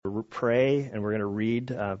pray, and we're going to read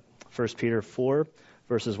 1 Peter 4,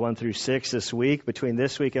 verses 1 through 6 this week. Between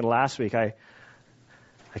this week and last week, I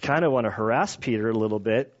kind of want to harass Peter a little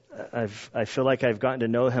bit. I feel like I've gotten to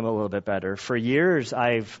know him a little bit better. For years,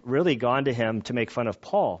 I've really gone to him to make fun of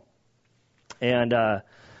Paul. And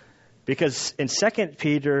because in 2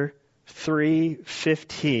 Peter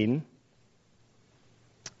 3:15,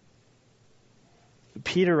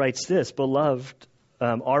 Peter writes this, Beloved,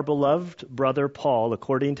 our beloved brother Paul,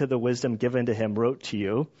 according to the wisdom given to him, wrote to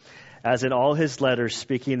you, as in all his letters,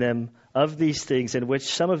 speaking them of these things, in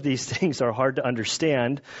which some of these things are hard to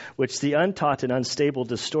understand, which the untaught and unstable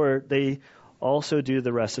distort, they also do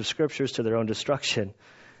the rest of scriptures to their own destruction.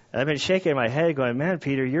 And I've been shaking my head going, man,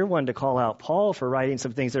 Peter, you're one to call out Paul for writing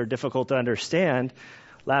some things that are difficult to understand.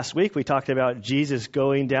 Last week we talked about Jesus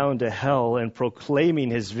going down to hell and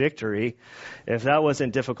proclaiming his victory. If that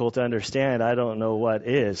wasn't difficult to understand, I don't know what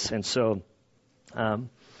is. And so, but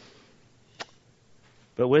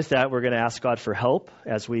with that, we're going to ask God for help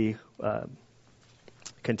as we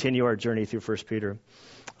continue our journey through 1 Peter.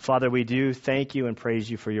 Father, we do thank you and praise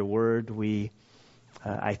you for your word.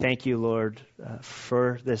 I thank you, Lord,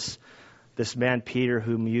 for this man Peter,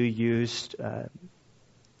 whom you used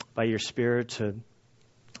by your Spirit to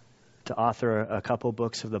author a couple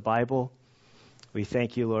books of the Bible. We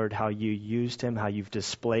thank you, Lord, how you used him, how you've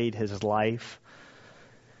displayed his life,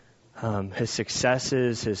 his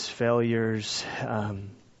successes, his failures.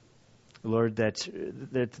 Lord, that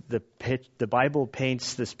the Bible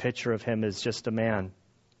paints this picture of him as just a man.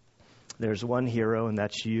 There's one hero, and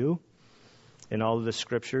that's you in all of the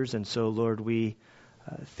scriptures. And so, Lord, we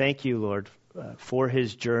thank you, Lord, for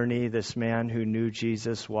his journey, this man who knew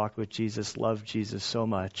Jesus, walked with Jesus, loved Jesus so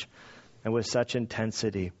much, and with such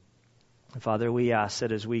intensity. Father, we ask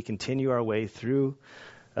that as we continue our way through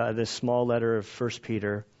this small letter of 1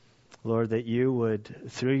 Peter, Lord, that you would,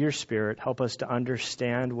 through your Spirit, help us to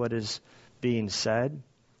understand what is being said.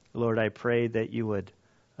 Lord, I pray that you would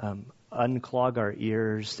unclog our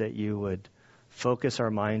ears, that you would focus our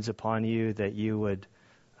minds upon you, that you would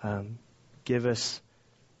give us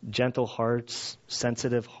gentle hearts,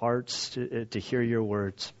 sensitive hearts to hear your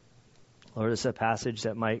words. Lord, it's a passage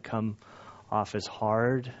that might come off as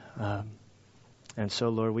hard. And so,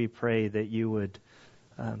 Lord, we pray that you would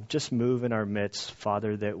just move in our midst,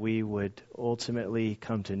 Father, that we would ultimately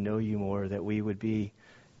come to know you more, that we would be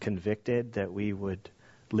convicted, that we would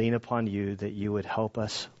lean upon you, that you would help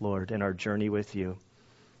us, Lord, in our journey with you.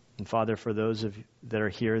 And Father, for those of that are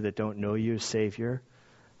here that don't know you as Savior,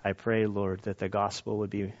 I pray, Lord, that the gospel would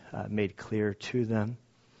be made clear to them,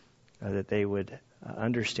 that they would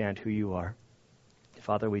understand who you are.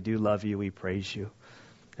 Father, we do love you, we praise you,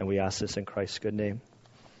 and we ask this in Christ's good name.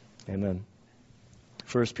 Amen.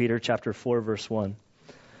 1 Peter chapter 4, verse 1.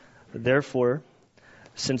 Therefore,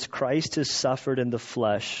 since Christ has suffered in the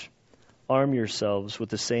flesh, arm yourselves with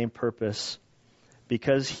the same purpose,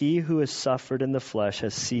 because he who has suffered in the flesh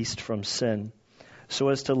has ceased from sin, so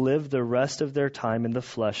as to live the rest of their time in the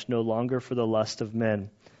flesh no longer for the lust of men,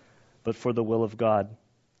 but for the will of God.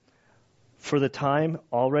 For the time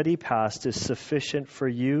already past is sufficient for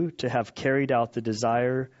you to have carried out the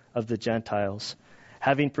desire of the Gentiles,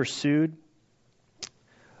 having pursued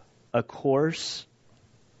a course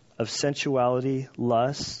of sensuality,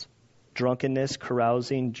 lust, drunkenness,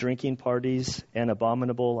 carousing, drinking parties, and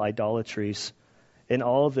abominable idolatries. In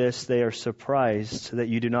all this they are surprised that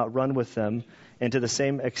you do not run with them into the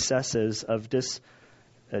same excesses of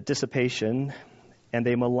dissipation, and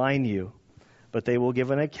they malign you. But they will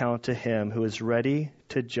give an account to him who is ready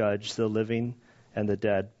to judge the living and the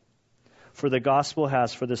dead. For the gospel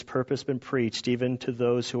has for this purpose been preached even to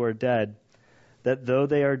those who are dead, that though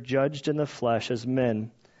they are judged in the flesh as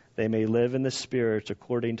men, they may live in the Spirit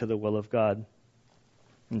according to the will of God.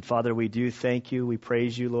 And Father, we do thank you. We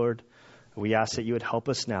praise you, Lord. We ask that you would help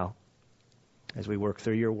us now as we work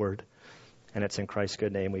through your word. And it's in Christ's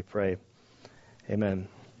good name we pray. Amen.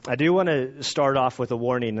 I do want to start off with a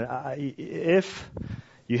warning. If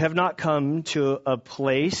you have not come to a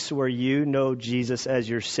place where you know Jesus as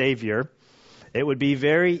your Savior, it would be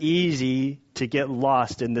very easy to get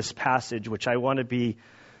lost in this passage, which I want to be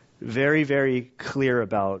very, very clear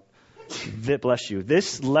about. Bless you.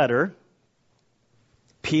 This letter,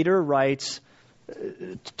 Peter writes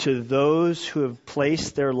to those who have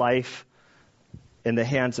placed their life in the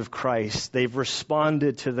hands of Christ. They've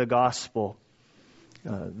responded to the gospel.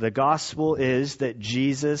 The gospel is that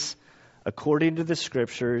Jesus, according to the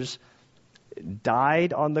scriptures,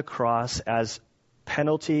 died on the cross as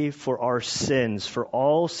penalty for our sins, for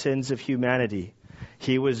all sins of humanity.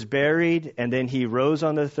 He was buried, and then he rose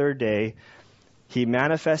on the third day. He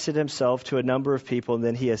manifested himself to a number of people, and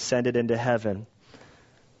then he ascended into heaven.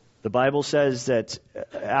 The Bible says that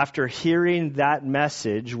after hearing that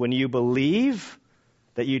message, when you believe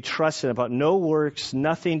that you trust him, about no works,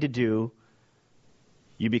 nothing to do,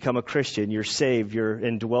 you become a Christian. You're saved. You're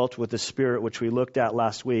indwelt with the Spirit, which we looked at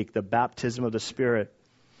last week, the baptism of the Spirit.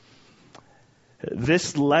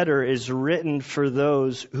 This letter is written for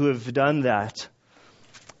those who have done that.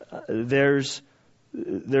 There's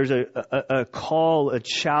a call, a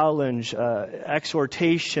challenge,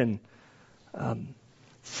 exhortation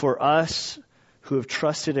for us who have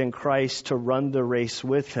trusted in Christ to run the race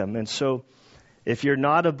with him. And so if you're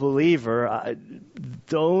not a believer,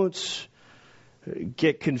 don't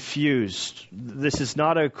get confused. This is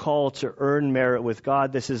not a call to earn merit with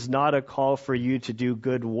God. This is not a call for you to do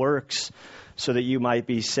good works so that you might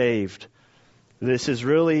be saved. This is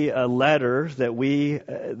really a letter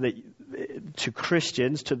to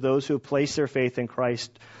Christians, to those who place their faith in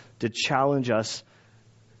Christ, to challenge us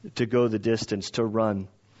to go the distance, to run.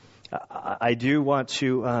 I do want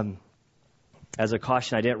to, as a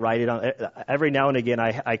caution, I didn't write it on. Every now and again,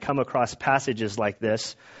 I come across passages like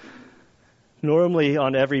this. Normally,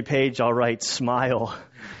 on every page, I'll write smile.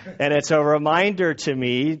 And it's a reminder to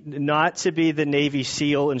me not to be the Navy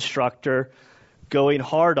SEAL instructor going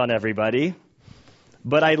hard on everybody.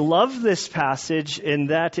 But I love this passage in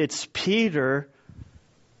that it's Peter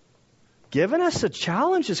giving us a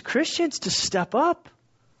challenge as Christians to step up.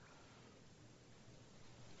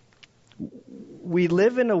 We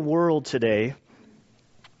live in a world today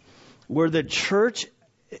where the church,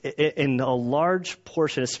 in a large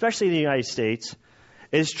portion, especially in the United States,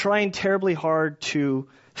 is trying terribly hard to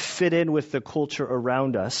fit in with the culture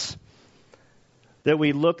around us. That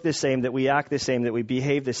we look the same, that we act the same, that we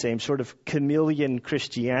behave the same, sort of chameleon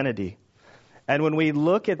Christianity. And when we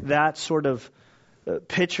look at that sort of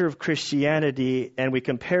picture of Christianity and we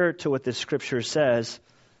compare it to what the Scripture says,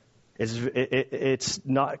 it's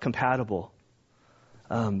not compatible.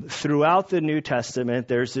 Throughout the New Testament,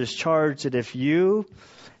 there's this charge that if you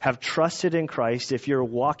have trusted in Christ, if you're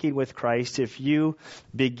walking with Christ, if you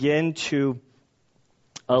begin to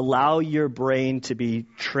allow your brain to be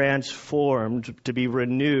transformed, to be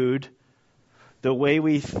renewed, the way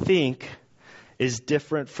we think is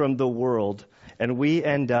different from the world, and we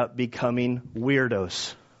end up becoming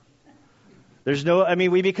weirdos.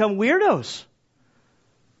 We become weirdos.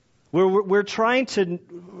 We're trying to,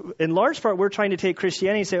 in large part, we're trying to take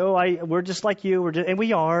Christianity and say, we're just like you, and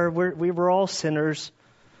we are. We're all sinners.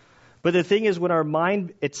 But the thing is, when our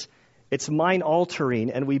mind, it's mind altering,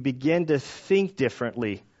 and we begin to think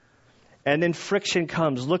differently, and then friction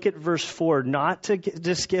comes. Look at verse 4, not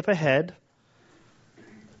to skip ahead,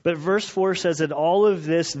 but verse 4 says that all of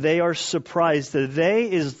this, they are surprised. The they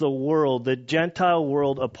is the world, the Gentile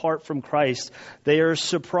world apart from Christ. They are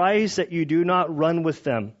surprised that you do not run with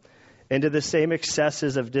them into the same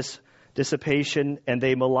excesses of dissipation, and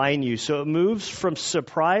they malign you. So it moves from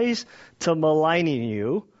surprise to maligning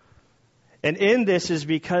you. And in this is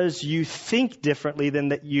because you think differently than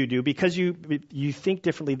that you do, because you think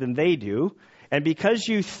differently than they do, and because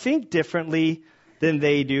you think differently than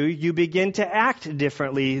they do, you begin to act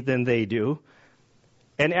differently than they do.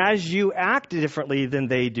 And as you act differently than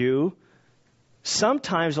they do,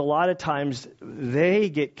 sometimes, a lot of times, they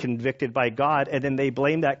get convicted by God, and then they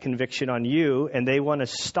blame that conviction on you, and they want to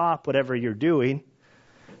stop whatever you're doing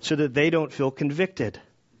so that they don't feel convicted.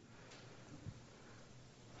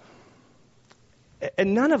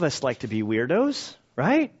 And none of us like to be weirdos,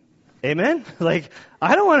 right? Amen?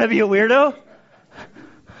 I don't want to be a weirdo.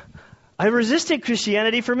 I resisted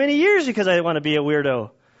Christianity for many years because I didn't want to be a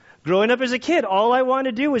weirdo. Growing up as a kid, all I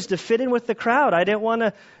wanted to do was to fit in with the crowd. I didn't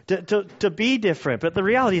want to be different. But the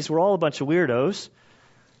reality is we're all a bunch of weirdos.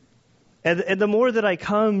 And the more that I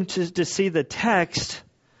come to see the text,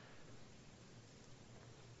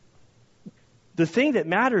 the thing that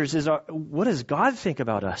matters is what does God think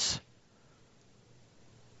about us?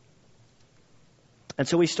 And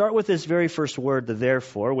so we start with this very first word, the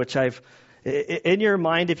therefore, which in your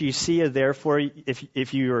mind, if you see a therefore,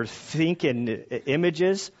 if you're thinking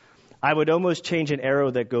images, I would almost change an arrow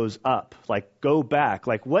that goes up, go back,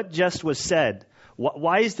 what just was said.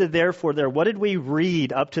 Why is the therefore there? What did we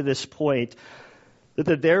read up to this point that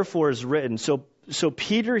the therefore is written? So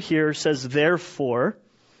Peter here says therefore.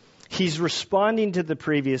 He's responding to the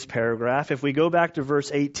previous paragraph. If we go back to verse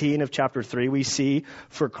 18 of chapter 3, we see,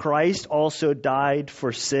 for Christ also died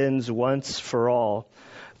for sins once for all,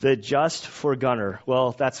 the just for Gunnar.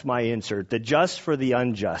 Well, that's my insert. The just for the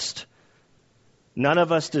unjust. None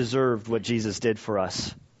of us deserved what Jesus did for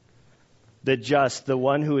us. the just, the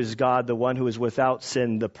one who is God, the one who is without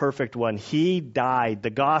sin, the perfect one. He died, the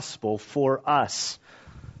gospel, for us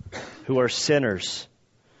who are sinners,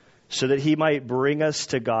 so that he might bring us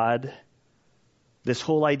to God. This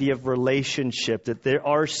whole idea of relationship, that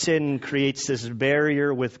our sin creates this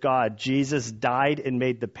barrier with God. Jesus died and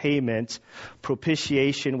made the payment,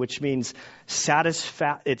 propitiation, which means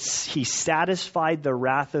he satisfied the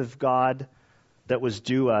wrath of God that was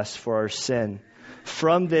due us for our sin.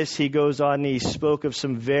 From this, he goes on and he spoke of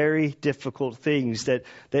some very difficult things, that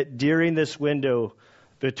during this window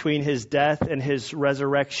between his death and his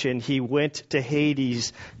resurrection, he went to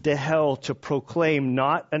Hades, to hell, to proclaim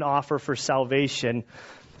not an offer for salvation,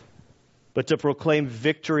 but to proclaim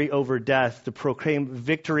victory over death, to proclaim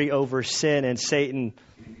victory over sin and Satan.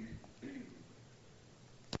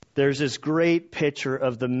 There's this great picture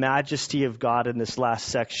of the majesty of God in this last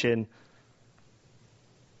section,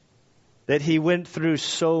 that he went through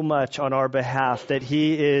so much on our behalf, that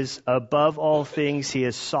he is above all things, he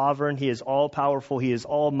is sovereign, he is all-powerful, he is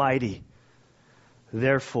almighty.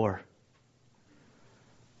 Therefore,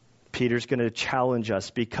 Peter's going to challenge us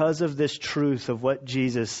because of this truth of what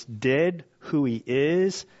Jesus did, who he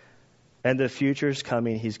is, and the future's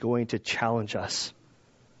coming. He's going to challenge us.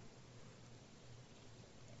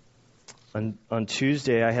 On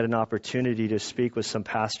Tuesday, I had an opportunity to speak with some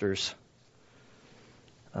pastors.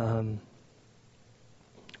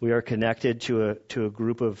 We are connected to a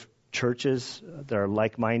group of churches that are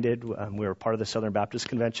like-minded. We were part of the Southern Baptist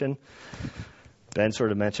Convention. Ben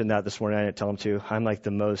sort of mentioned that this morning. I didn't tell him to. I'm like the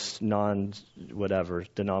most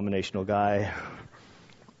denominational guy.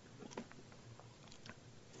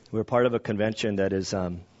 We're part of a convention that is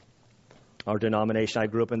our denomination. I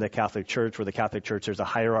grew up in the Catholic Church, where the Catholic Church, there's a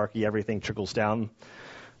hierarchy. Everything trickles down.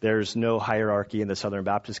 There's no hierarchy in the Southern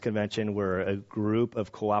Baptist Convention. We're a group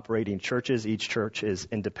of cooperating churches. Each church is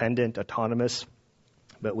independent, autonomous,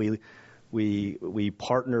 but we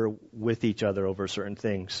partner with each other over certain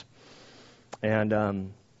things.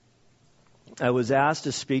 And I was asked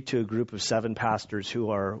to speak to a group of 7 pastors who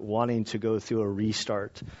are wanting to go through a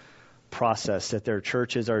restart process, that their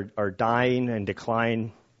churches are dying and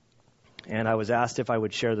decline. And I was asked if I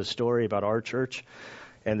would share the story about our church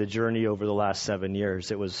and the journey over the last 7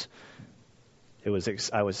 years. I was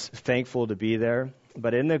thankful to be there.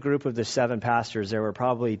 But in the group of the 7 pastors, there were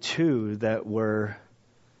probably 2 that were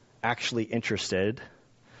actually interested.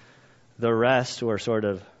 The rest were sort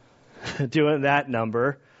of doing that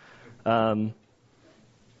number,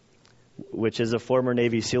 which is a former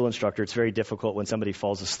Navy SEAL instructor. It's very difficult when somebody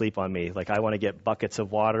falls asleep on me. Like, I want to get buckets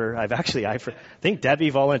of water. I think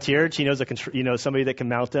Debbie volunteered. She knows somebody that can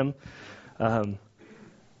mount them.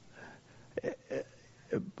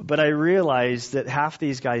 But I realized that half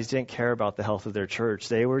these guys didn't care about the health of their church.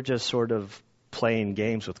 They were just sort of playing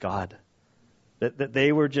games with God. That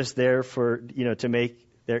they were just there for, to make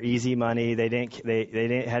their easy money.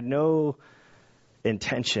 They had no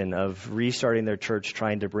intention of restarting their church,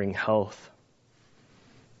 trying to bring health.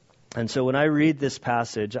 And so when I read this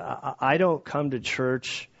passage, I don't come to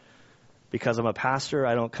church because I'm a pastor.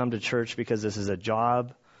 I don't come to church because this is a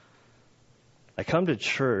job. I come to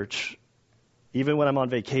church even when I'm on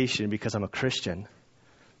vacation because I'm a Christian.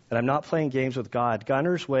 And I'm not playing games with God.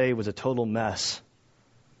 Gunner's Way was a total mess.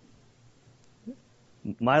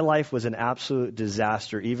 My life was an absolute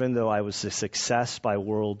disaster, even though I was a success by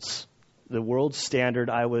the world's standard.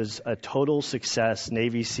 I was a total success,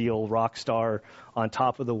 Navy SEAL, rock star, on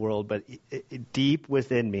top of the world. But deep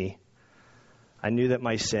within me, I knew that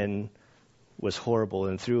my sin was horrible.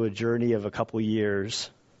 And through a journey of a couple years,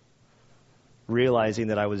 realizing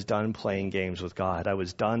that I was done playing games with God. I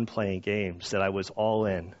was done playing games, that I was all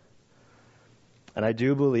in. And I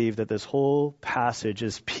do believe that this whole passage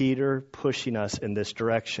is Peter pushing us in this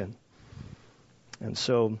direction. And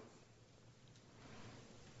so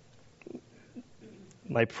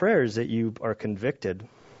my prayer is that you are convicted.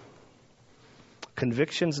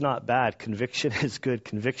 Conviction's not bad. Conviction is good.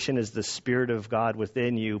 Conviction is the Spirit of God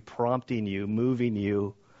within you, prompting you, moving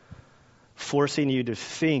you, forcing you to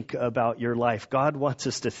think about your life. God wants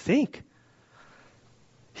us to think.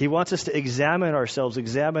 He wants us to examine ourselves,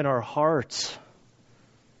 examine our hearts.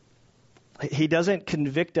 He doesn't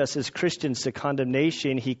convict us as Christians to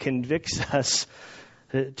condemnation. He convicts us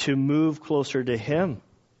to move closer to Him.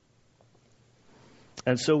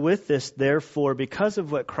 And so with this, therefore, because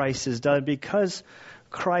of what Christ has done, because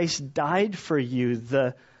Christ died for you,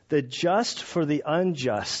 the just for the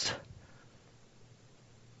unjust,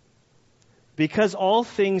 because all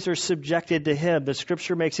things are subjected to Him, the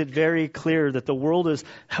Scripture makes it very clear that the world is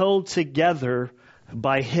held together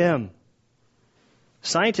by Him.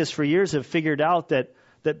 Scientists for years have figured out that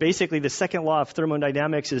that basically the second law of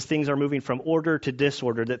thermodynamics is things are moving from order to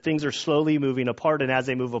disorder, that things are slowly moving apart, and as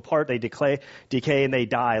they move apart, they decay and they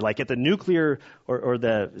die. Like at the nuclear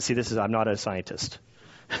I'm not a scientist.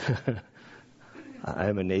 I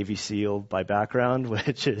am a Navy SEAL by background,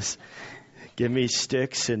 which is give me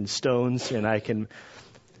sticks and stones and I can.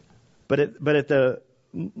 But at the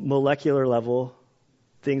molecular level,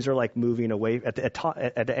 things are like moving away at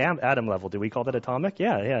the atom level. Do we call that atomic?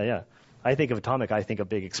 Yeah. I think of atomic, I think of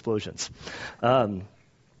big explosions. I'm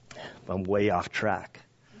way off track.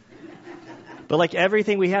 But like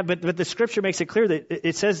everything we have, but the scripture makes it clear that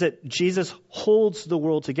it says that Jesus holds the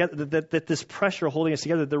world together, that this pressure holding us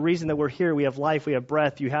together, the reason that we're here, we have life, we have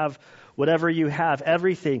breath, you have whatever you have,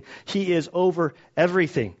 everything. He is over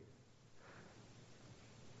everything.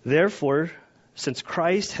 Therefore, since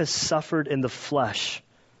Christ has suffered in the flesh,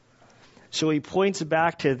 so he points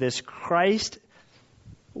back to this Christ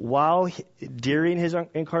during his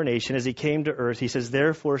incarnation, as he came to earth, he says,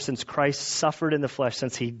 therefore, since Christ suffered in the flesh,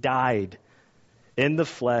 since he died in the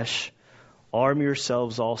flesh, arm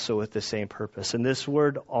yourselves also with the same purpose. And this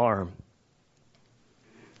word arm,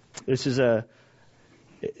 it's a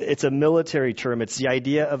military term. It's the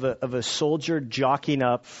idea of a soldier jockeying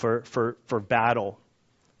up for battle,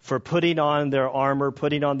 for putting on their armor,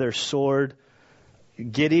 putting on their sword,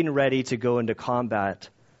 getting ready to go into combat.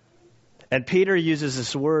 And Peter uses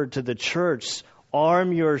this word to the church,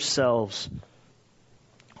 arm yourselves.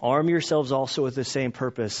 Arm yourselves also with the same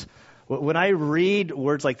purpose. When I read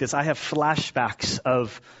words like this, I have flashbacks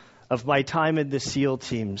of my time in the SEAL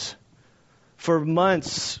teams. For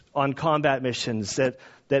months on combat missions, that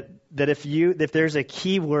if there's a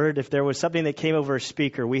key word, if there was something that came over a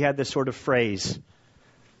speaker, we had this sort of phrase,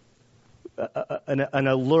 an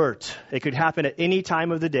alert. It could happen at any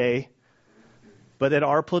time of the day, but that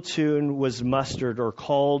our platoon was mustered or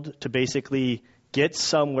called to basically get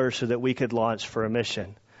somewhere so that we could launch for a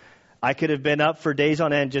mission. I could have been up for days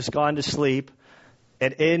on end, just gone to sleep.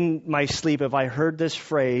 And in my sleep, if I heard this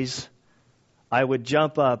phrase, I would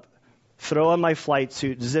jump up, throw on my flight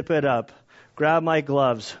suit, zip it up, grab my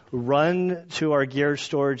gloves, run to our gear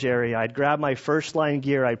storage area. I'd grab my first line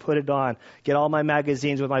gear, I'd put it on, get all my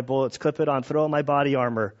magazines with my bullets, clip it on, throw on my body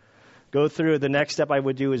armor, go through. The next step I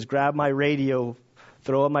would do is grab my radio,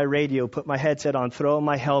 throw on my radio, put my headset on, throw on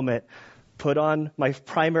my helmet, put on my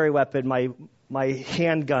primary weapon, my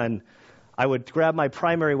handgun. I would grab my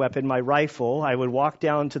primary weapon, my rifle. I would walk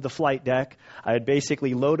down to the flight deck. I would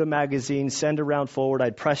basically load a magazine, send a round forward.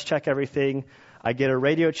 I'd press check everything. I'd get a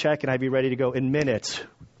radio check, and I'd be ready to go in minutes.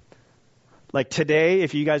 Like today,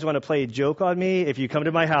 if you guys want to play a joke on me, if you come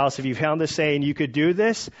to my house, if you found this saying, you could do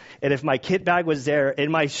this, and if my kit bag was there,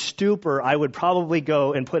 in my stupor, I would probably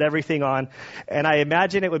go and put everything on. And I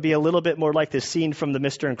imagine it would be a little bit more like the scene from the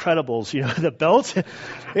Mr. Incredibles. You know, the belt,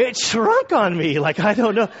 it shrunk on me. Like, I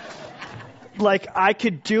don't know. Like, I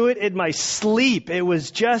could do it in my sleep. It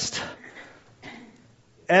was just,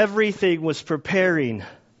 everything was preparing.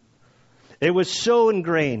 It was so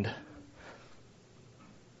ingrained.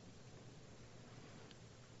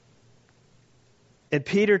 And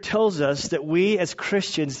Peter tells us that we as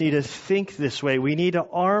Christians need to think this way. We need to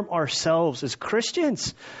arm ourselves as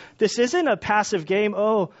Christians. This isn't a passive game.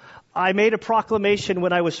 Oh, I made a proclamation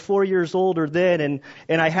when I was 4 years old or then,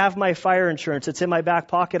 and I have my fire insurance. It's in my back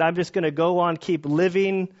pocket. I'm just going to go on, keep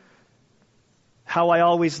living how I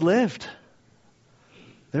always lived.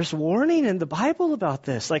 There's warning in the Bible about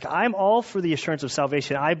this. Like, I'm all for the assurance of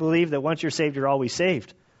salvation. I believe that once you're saved, you're always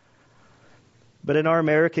saved. But in our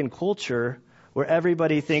American culture, where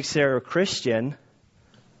everybody thinks they're a Christian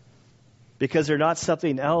because they're not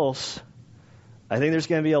something else, I think there's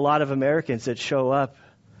going to be a lot of Americans that show up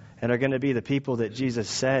and are going to be the people that Jesus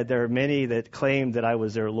said. There are many that claim that I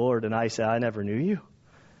was their Lord, and I said, I never knew you.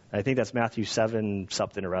 I think that's Matthew 7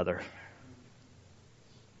 something or other.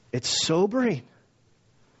 It's sobering.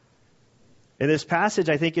 And this passage,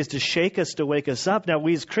 I think, is to shake us, to wake us up. Now,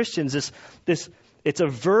 we as Christians, it's a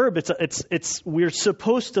verb. It's we're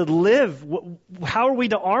supposed to live. How are we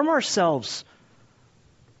to arm ourselves?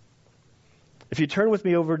 If you turn with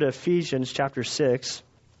me over to Ephesians chapter 6,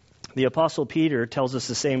 the Apostle Peter tells us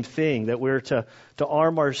the same thing, that we're to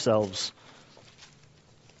arm ourselves.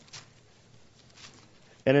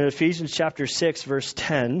 And in Ephesians chapter 6, verse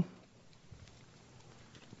 10,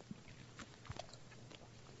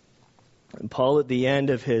 and Paul at the end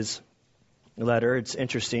of his letter, it's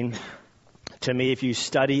interesting to me, if you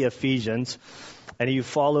study Ephesians and you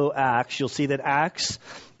follow Acts, you'll see that Acts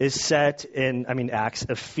is set in,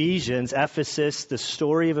 Ephesians, Ephesus, the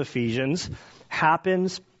story of Ephesians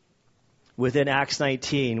happens within Acts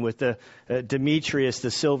 19 with the Demetrius, the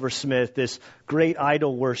silversmith, this great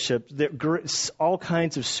idol worship, all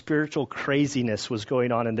kinds of spiritual craziness was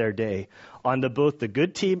going on in their day on both the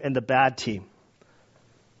good team and the bad team.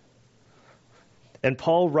 And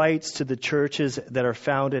Paul writes to the churches that are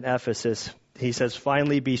found in Ephesus. He says,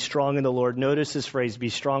 finally, be strong in the Lord. Notice this phrase, be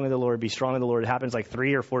strong in the Lord, be strong in the Lord. It happens like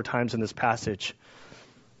 3 or 4 times in this passage.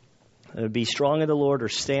 Be strong in the Lord, or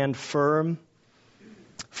stand firm.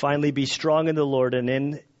 Finally, be strong in the Lord, and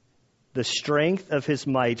in the strength of his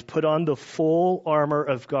might, put on the full armor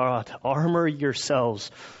of God. Armor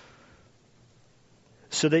yourselves,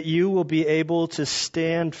 so that you will be able to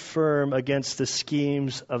stand firm against the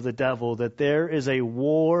schemes of the devil. That there is a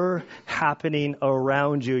war happening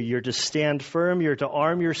around you. You're to stand firm. You're to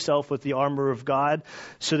arm yourself with the armor of God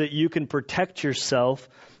so that you can protect yourself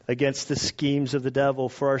against the schemes of the devil.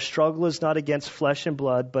 For our struggle is not against flesh and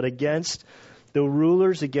blood, but against the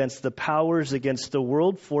rulers, against the powers, against the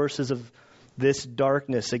world forces of this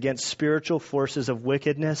darkness, against spiritual forces of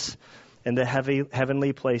wickedness in the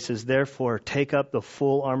heavenly places. Therefore, take up the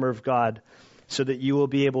full armor of God so that you will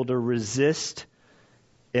be able to resist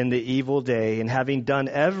in the evil day. And having done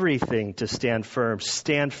everything to stand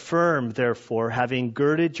firm, therefore, having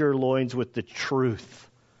girded your loins with the truth.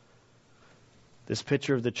 This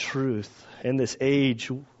picture of the truth in this age.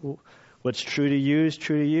 What's true to you is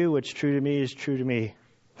true to you. What's true to me is true to me.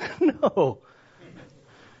 No.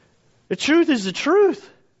 The truth is the truth.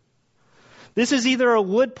 This is either a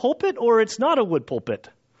wood pulpit or it's not a wood pulpit.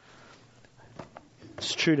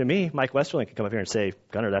 It's true to me. Mike Westerling could come up here and say,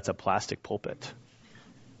 Gunnar, that's a plastic pulpit.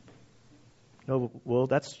 No, well,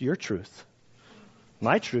 that's your truth.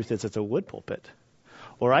 My truth is it's a wood pulpit.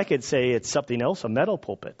 Or I could say it's something else, a metal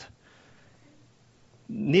pulpit.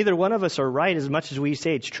 Neither one of us are right as much as we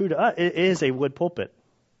say it's true to us. It is a wood pulpit.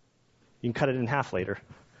 You can cut it in half later.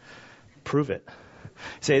 Prove it.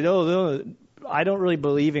 Say, no, I don't really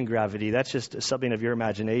believe in gravity. That's just something of your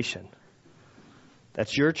imagination.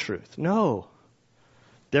 That's your truth. No.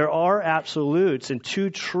 There are absolutes, and two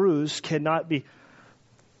truths cannot be.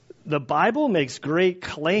 The Bible makes great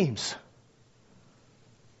claims.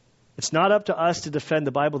 It's not up to us to defend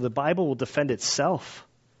the Bible. The Bible will defend itself.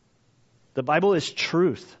 The Bible is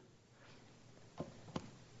truth.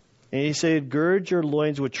 And he said, gird your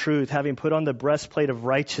loins with truth, having put on the breastplate of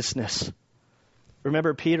righteousness.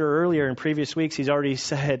 Remember Peter earlier in previous weeks, he's already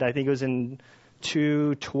said, I think it was in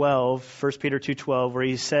 2:12, 1 Peter 2:12, where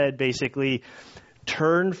he said basically,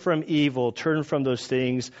 turn from evil, turn from those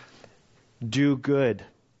things, do good,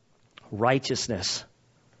 righteousness.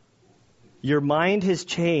 Your mind has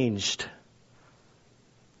changed.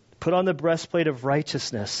 Put on the breastplate of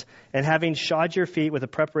righteousness, and having shod your feet with the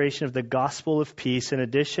preparation of the gospel of peace, in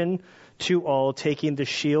addition to all, taking the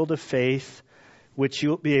shield of faith, which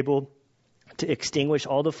you'll be able to extinguish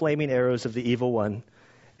all the flaming arrows of the evil one,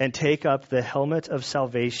 and take up the helmet of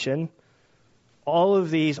salvation. All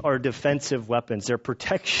of these are defensive weapons. They're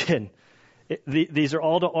protection. These are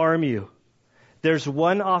all to arm you. There's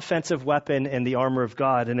one offensive weapon in the armor of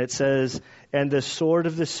God, and it says, and the sword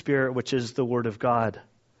of the Spirit, which is the word of God.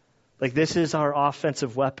 Like, this is our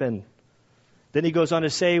offensive weapon. Then he goes on to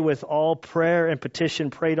say, with all prayer and petition,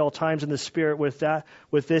 pray at all times in the Spirit,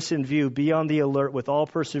 with this in view, be on the alert with all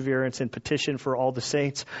perseverance and petition for all the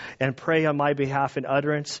saints, and pray on my behalf, and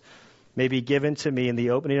utterance may be given to me in the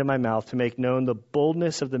opening of my mouth to make known the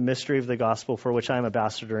boldness of the mystery of the gospel, for which I am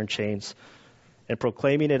ambassador in chains. And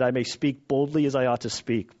proclaiming it, I may speak boldly as I ought to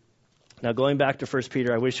speak. Now, going back to 1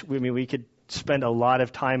 Peter, we could spend a lot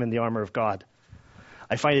of time in the armor of God.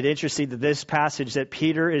 I find it interesting that this passage that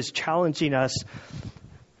Peter is challenging us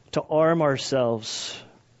to arm ourselves.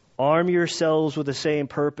 Arm yourselves with the same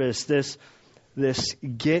purpose. This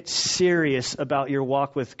get serious about your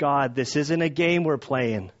walk with God. This isn't a game we're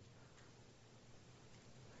playing.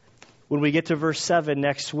 When we get to verse 7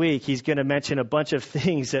 next week, he's going to mention a bunch of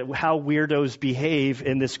things that how weirdos behave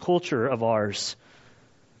in this culture of ours.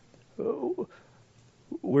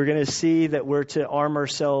 We're going to see that we're to arm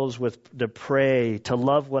ourselves to pray, to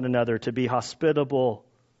love one another, to be hospitable.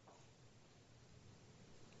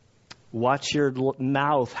 Watch your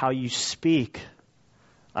mouth, how you speak.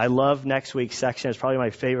 I love next week's section. It's probably my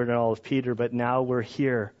favorite in all of Peter, but now we're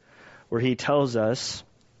here where he tells us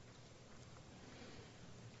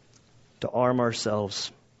to arm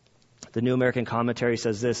ourselves. The New American Commentary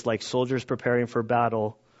says this, like soldiers preparing for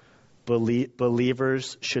battle,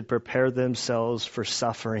 believers should prepare themselves for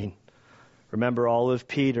suffering. Remember all of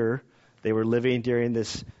Peter, they were living during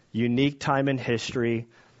this unique time in history.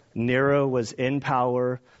 Nero was in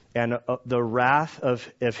power, and the wrath of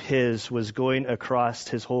his was going across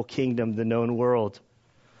his whole kingdom, the known world.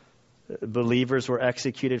 Believers were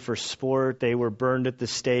executed for sport. They were burned at the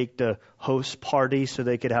stake to host parties so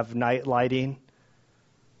they could have night lighting.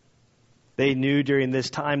 They knew during this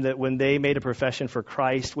time that when they made a profession for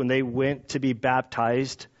Christ, when they went to be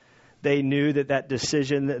baptized, they knew that that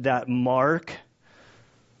decision, that mark,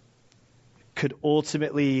 could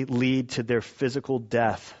ultimately lead to their physical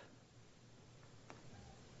death.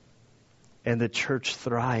 And the church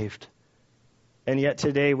thrived. And yet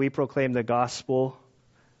today we proclaim the gospel.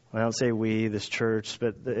 I don't say we, this church,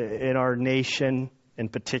 but in our nation, in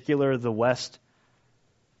particular the West,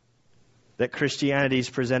 that Christianity is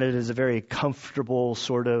presented as a very comfortable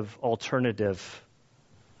sort of alternative.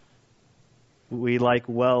 We like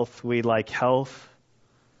wealth, we like health.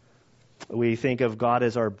 We think of God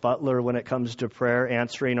as our butler when it comes to prayer,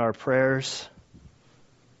 answering our prayers.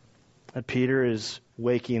 And Peter is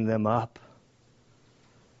waking them up.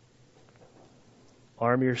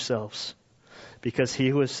 Arm yourselves, because he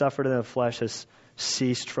who has suffered in the flesh has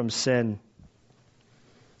ceased from sin.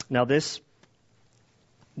 Now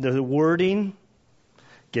the wording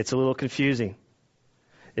gets a little confusing.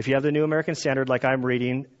 If you have the New American Standard like I'm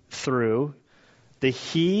reading through, the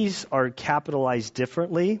he's are capitalized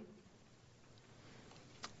differently.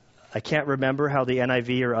 I can't remember how the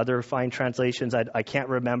NIV or other fine translations, I can't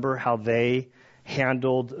remember how they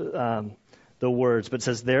handled the words. But it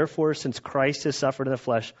says, therefore, since Christ has suffered in the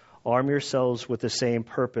flesh, arm yourselves with the same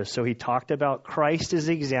purpose. So he talked about Christ as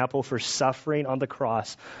the example for suffering on the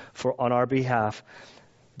cross on our behalf.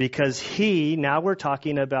 Because now we're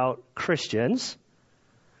talking about Christians,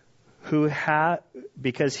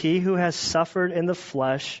 because he who has suffered in the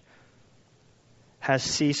flesh has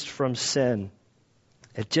ceased from sin.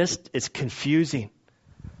 It's confusing.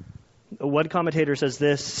 One commentator says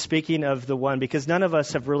this, speaking of the one, because none of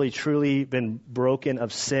us have really truly been broken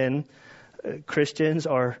of sin. Christians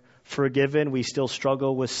are forgiven. We still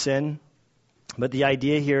struggle with sin. But the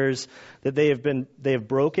idea here is that they have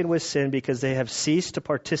broken with sin because they have ceased to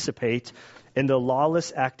participate in the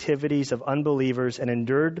lawless activities of unbelievers and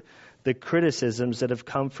endured the criticisms that have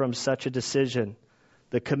come from such a decision.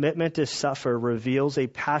 The commitment to suffer reveals a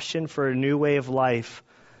passion for a new way of life,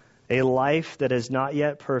 a life that is not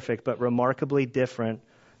yet perfect, but remarkably different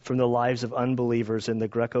from the lives of unbelievers in the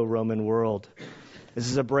Greco-Roman world. This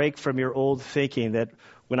is a break from your old thinking that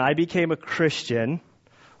when I became a Christian,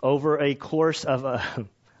 over a course of it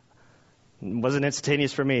wasn't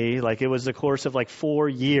instantaneous for me, like it was the course of like 4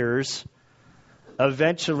 years,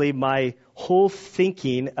 eventually my whole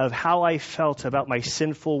thinking of how I felt about my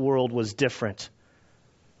sinful world was different.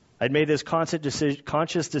 I'd made this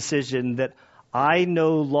conscious decision that I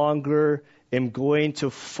no longer am going to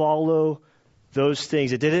follow those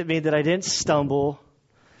things. It didn't mean that I didn't stumble.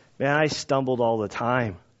 Man, I stumbled all the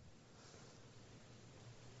time.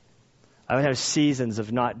 I would have seasons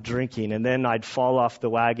of not drinking, and then I'd fall off the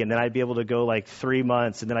wagon. Then I'd be able to go like 3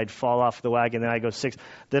 months, and then I'd fall off the wagon. Then I'd go 6.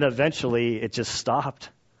 Then eventually it just stopped.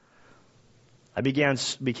 I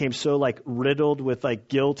became so like riddled with like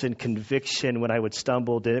guilt and conviction when I would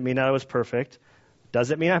stumble. Didn't mean I was perfect.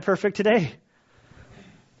 Doesn't mean I'm perfect today.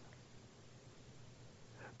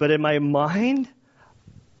 But in my mind,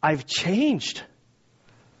 I've changed.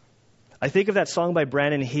 I think of that song by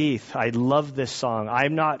Brandon Heath. I love this song.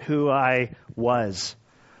 I'm not who I was.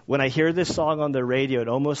 When I hear this song on the radio, it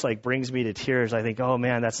almost like brings me to tears. I think, oh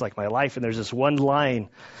man, that's like my life. And there's this one line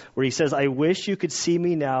where he says, I wish you could see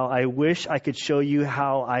me now. I wish I could show you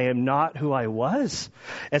how I am not who I was.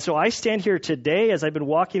 And so I stand here today as I've been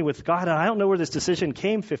walking with God. And I don't know where this decision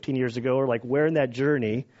came 15 years ago or like where in that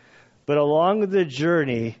journey. But along the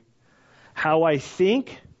journey, how I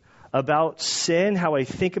think about sin, how I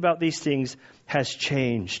think about these things has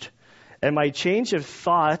changed. And my change of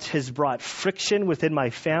thought has brought friction within my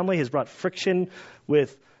family, has brought friction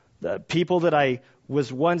with the people that I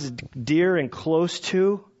was once dear and close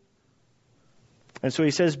to. And so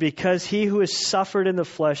he says, because he who has suffered in the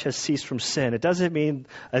flesh has ceased from sin. It doesn't mean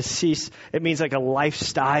it means like a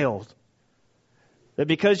lifestyle. That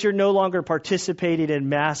because you're no longer participating in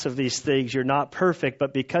mass of these things, you're not perfect,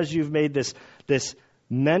 but because you've made this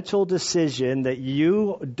mental decision that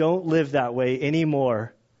you don't live that way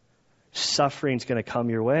anymore, suffering's going to come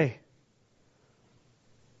your way.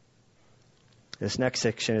 This next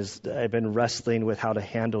section is, I've been wrestling with how to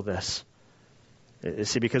handle this.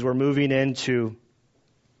 See, because we're moving into,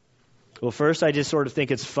 well, first I just sort of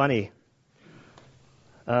think it's funny.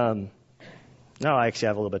 No, I actually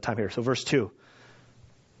have a little bit of time here. So verse 2.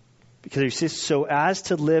 Because he says, so as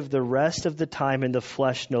to live the rest of the time in the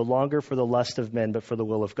flesh, no longer for the lust of men, but for the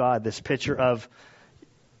will of God. This picture of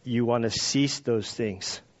you want to cease those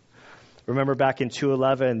things. Remember back in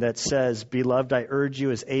 2:11 that says, "Beloved, I urge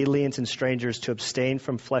you as aliens and strangers to abstain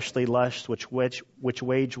from fleshly lusts which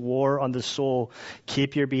wage war on the soul.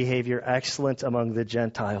 Keep your behavior excellent among the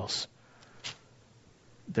Gentiles."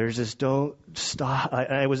 There's this don't stop.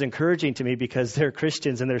 It was encouraging to me because they're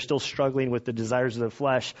Christians and they're still struggling with the desires of the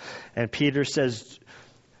flesh. And Peter says,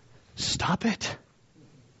 stop it.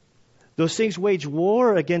 Those things wage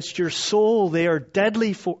war against your soul. They are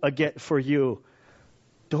deadly for you.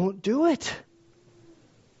 Don't do it.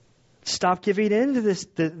 Stop giving in to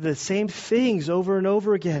the same things over and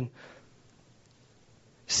over again.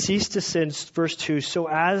 Cease to sin, verse 2, so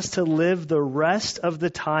as to live the rest of the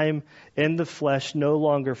time in the flesh, no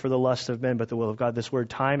longer for the lust of men, but the will of God. This word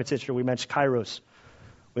time, it's interesting. We mentioned kairos.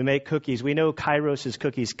 We make cookies. We know kairos is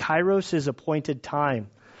cookies. Kairos is appointed time.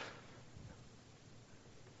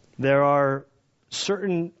 There are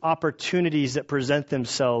certain opportunities that present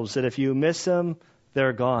themselves that if you miss them,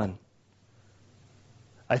 they're gone.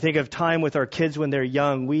 I think of time with our kids when they're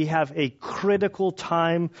young. We have a critical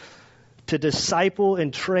time to disciple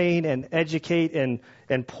and train and educate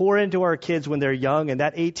and pour into our kids when they're young. And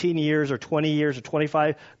that 18 years or 20 years or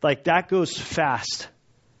 25, like that goes fast.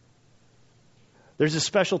 There's a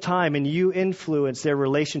special time and you influence their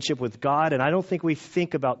relationship with God. And I don't think we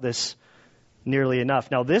think about this nearly enough.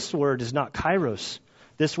 Now, this word is not kairos.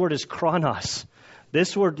 This word is chronos.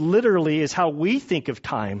 This word literally is how we think of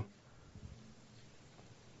time.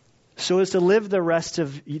 So as to live the rest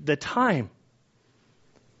of the time.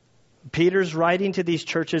 Peter's writing to these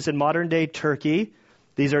churches in modern-day Turkey.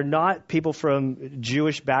 These are not people from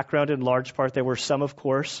Jewish background in large part. There were some, of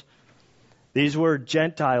course. These were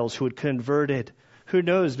Gentiles who had converted. Who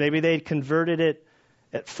knows? Maybe they had converted it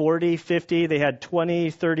at 40, 50. They had 20,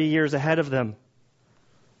 30 years ahead of them.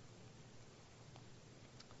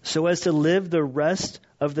 So as to live the rest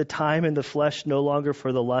of the time in the flesh, no longer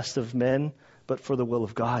for the lust of men, but for the will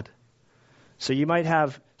of God. So you might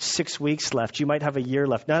have 6 weeks left. You might have a year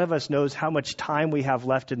left. None of us knows how much time we have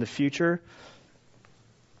left in the future.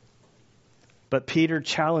 But Peter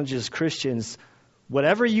challenges Christians,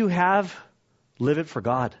 whatever you have, live it for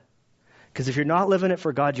God. Because if you're not living it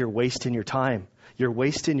for God, you're wasting your time. You're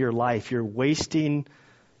wasting your life. You're wasting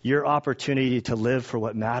your opportunity to live for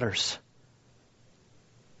what matters.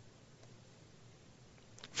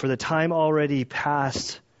 For the time already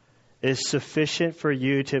past is sufficient for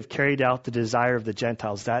you to have carried out the desire of the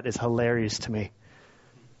Gentiles. That is hilarious to me.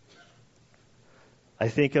 I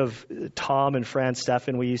think of Tom and Fran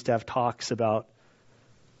Steffen. We used to have talks about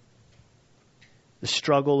the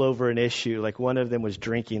struggle over an issue. Like one of them was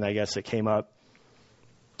drinking, I guess it came up.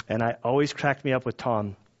 And I always cracked me up with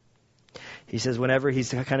Tom. He says whenever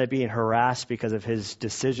he's kind of being harassed because of his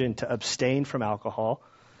decision to abstain from alcohol,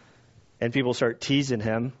 and people start teasing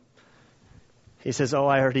him, he says, "Oh,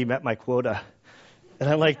 I already met my quota." And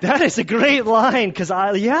I'm like, that is a great line, because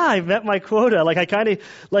I've met my quota.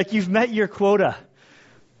 Like you've met your quota.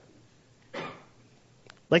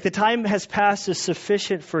 Like the time has passed is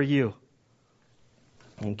sufficient for you.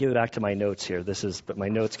 I'll give it back to my notes here. But my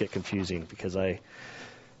notes get confusing because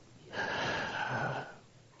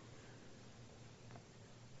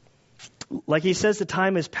like he says, the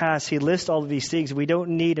time has passed. He lists all of these things. We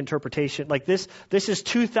don't need interpretation. Like this is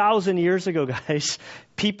 2,000 years ago, guys.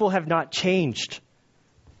 People have not changed.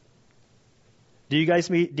 Do you guys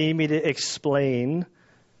need me to explain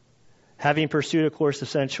having pursued a course of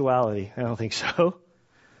sensuality? I don't think so.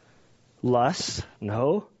 Lust?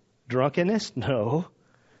 No. Drunkenness? No.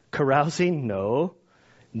 Carousing? No.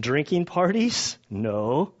 Drinking parties?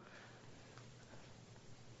 No.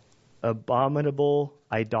 Abominable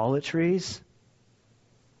idolatries?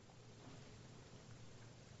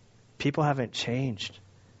 People haven't changed.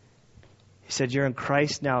 He said, you're in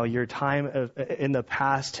Christ now. Your time in the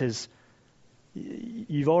past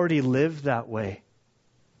you've already lived that way.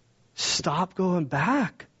 Stop going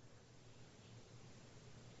back.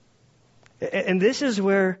 And this is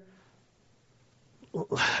where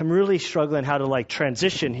I'm really struggling how to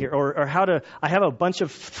transition here or I have a bunch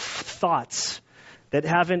of thoughts that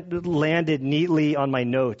haven't landed neatly on my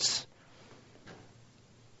notes.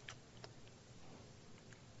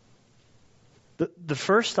 The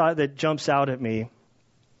first thought that jumps out at me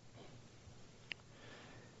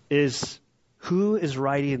is, who is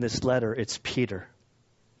writing this letter? It's Peter.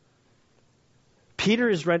 Peter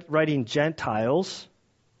is writing Gentiles.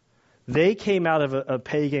 They came out of a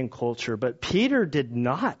pagan culture, but Peter did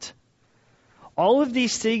not. All of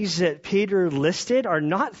these things that Peter listed are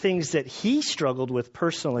not things that he struggled with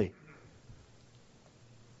personally.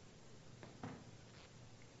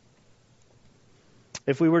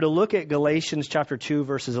 if we were to look at Galatians chapter 2,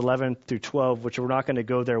 verses 11 through 12, which we're not going to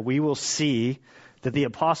go there, we will see that the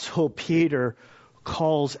Apostle Peter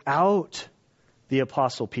calls out the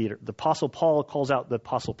Apostle Peter. The Apostle Paul calls out the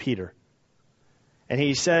Apostle Peter. And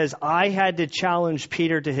he says, I had to challenge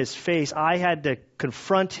Peter to his face. I had to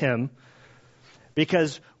confront him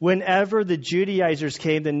because whenever the Judaizers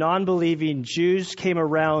came, the non-believing Jews came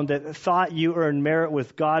around that thought you earned merit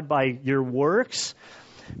with God by your works,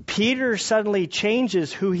 Peter suddenly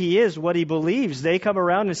changes who he is, what he believes. They come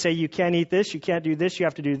around and say, you can't eat this, you can't do this, you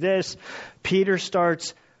have to do this. Peter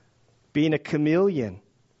starts being a chameleon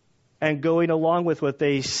and going along with what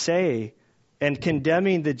they say and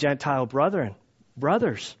condemning the Gentile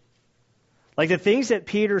brothers. Like the things that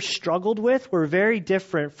Peter struggled with were very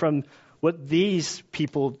different from what these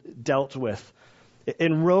people dealt with.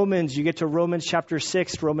 In Romans, you get to Romans chapter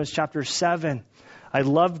 6, Romans chapter 7. I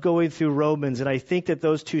love going through Romans, and I think that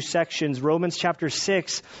those two sections, Romans chapter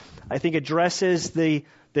 6, I think addresses the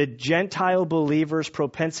Gentile believers'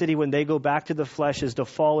 propensity when they go back to the flesh is to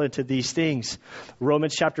fall into these things.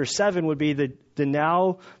 Romans chapter 7 would be the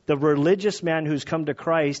religious man who's come to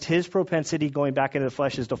Christ, his propensity going back into the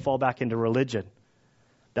flesh is to fall back into religion.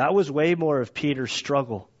 That was way more of Peter's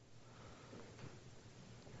struggle.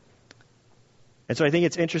 And so I think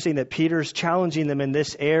it's interesting that Peter's challenging them in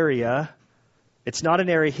this area. It's not an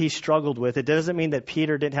area he struggled with. It doesn't mean that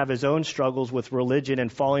Peter didn't have his own struggles with religion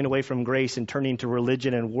and falling away from grace and turning to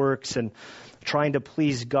religion and works and trying to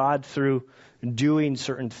please God through doing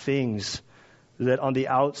certain things that on the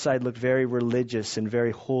outside look very religious and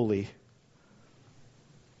very holy.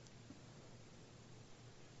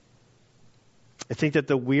 I think that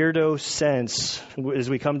the weirdo sense, as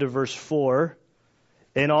we come to verse 4,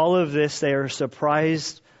 in all of this they are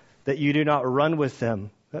surprised that you do not run with them.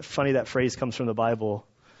 That's funny that phrase comes from the Bible.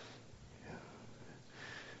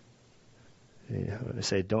 Yeah, I'm going to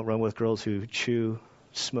say, don't run with girls who chew,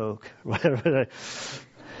 smoke, whatever.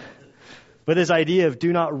 But this idea of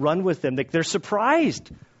do not run with them, they're surprised.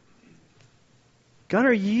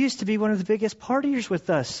 Gunnar, you used to be one of the biggest partiers with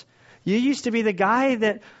us. You used to be the guy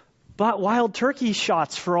that bought wild turkey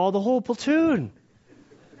shots for all the whole platoon.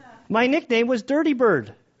 My nickname was Dirty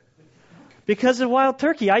Bird. Because of wild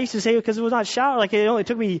turkey. I used to say because it was not showered. Like it only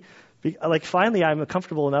took me, finally I'm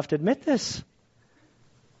comfortable enough to admit this.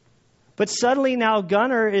 But suddenly now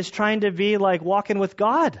Gunnar is trying to be like walking with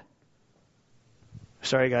God.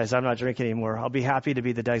 Sorry guys, I'm not drinking anymore. I'll be happy to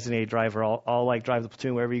be the designated driver. I'll drive the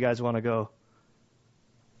platoon wherever you guys want to go.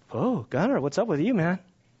 Oh, Gunnar, what's up with you, man?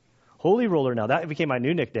 Holy Roller now. That became my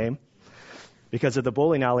new nickname because of the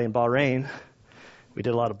bowling alley in Bahrain. We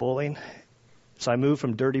did a lot of bowling. So I moved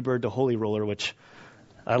from Dirty Bird to Holy Roller, which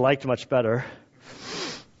I liked much better.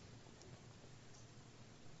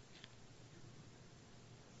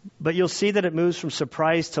 But you'll see that it moves from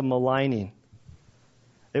surprise to maligning.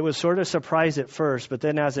 It was sort of surprise at first, but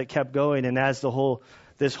then as it kept going and as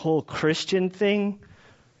this whole Christian thing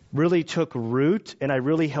really took root and I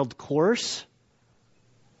really held course,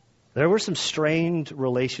 there were some strained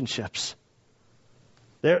relationships.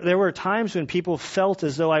 There were times when people felt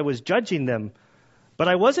as though I was judging them, but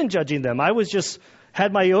I wasn't judging them. I was just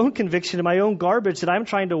had my own conviction and my own garbage that I'm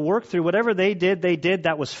trying to work through. Whatever they did,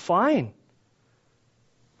 that was fine.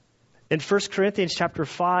 In 1 Corinthians chapter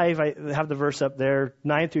 5, I have the verse up there,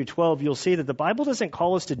 9 through 12, you'll see that the Bible doesn't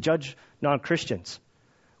call us to judge non-Christians.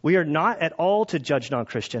 We are not at all to judge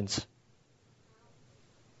non-Christians.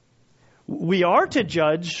 We are to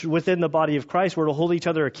judge within the body of Christ. We're to hold each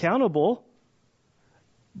other accountable.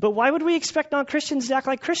 But why would we expect non-Christians to act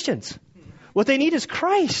like Christians? What they need is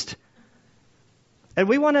Christ. And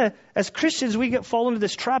we want to, as Christians, we fall into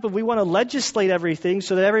this trap of we want to legislate everything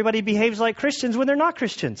so that everybody behaves like Christians when they're not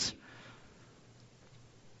Christians.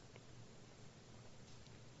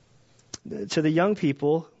 To the young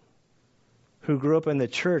people who grew up in the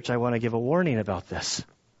church, I want to give a warning about this.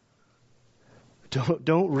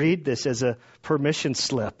 Don't read this as a permission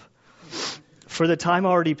slip. For the time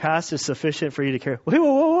already past is sufficient for you to carry.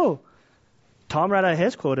 Whoa. Tom read out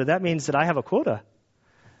his quota. That means that I have a quota.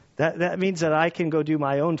 That means that I can go do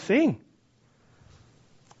my own thing.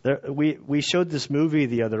 We showed this movie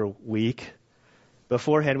the other week.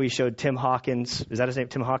 Beforehand, we showed Tim Hawkins. Is that his name?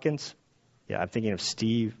 Tim Hawkins? Yeah, I'm thinking of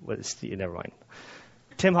Steve. What is Steve? Never mind.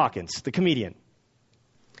 Tim Hawkins, the comedian.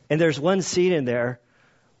 And there's one scene in there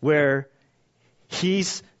where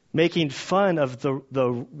he's making fun of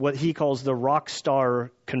the what he calls the rock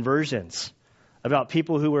star conversions, about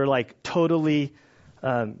people who were like totally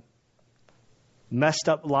messed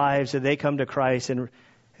up lives and they come to Christ. And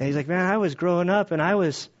he's like, man, I was growing up and I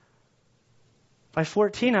was By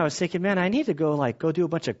 14, I was thinking, man, I need to go do a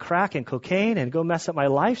bunch of crack and cocaine and go mess up my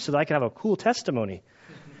life so that I can have a cool testimony.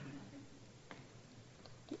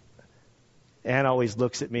 Anne always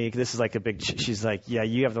looks at me. This is like she's like, yeah,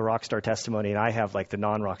 you have the rock star testimony and I have like the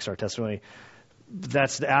non-rock star testimony.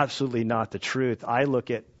 That's absolutely not the truth. I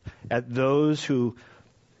look at those who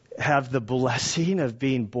have the blessing of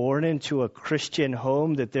being born into a Christian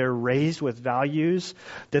home, that they're raised with values,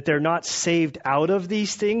 that they're not saved out of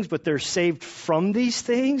these things, but they're saved from these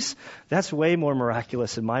things. That's way more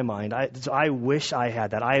miraculous in my mind. I wish I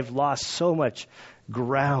had that. I've lost so much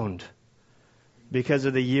ground because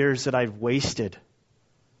of the years that I've wasted.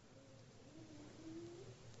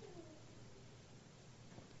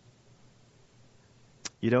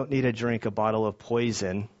 You don't need to drink a bottle of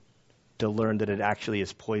poison to learn that it actually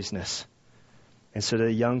is poisonous. And so to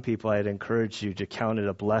the young people, I'd encourage you to count it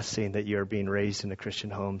a blessing that you're being raised in a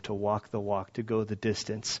Christian home, to walk the walk, to go the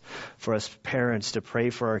distance. For us parents, to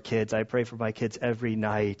pray for our kids. I pray for my kids every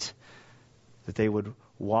night that they would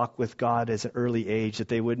walk with God at an early age, that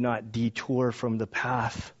they would not detour from the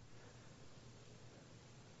path.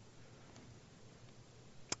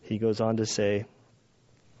 He goes on to say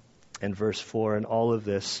in verse 4, in all of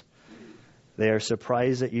this, they are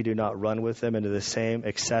surprised that you do not run with them into the same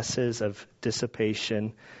excesses of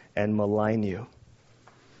dissipation and malign you.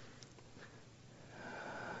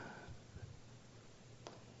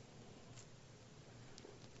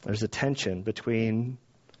 There's a tension between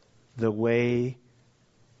the way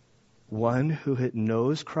one who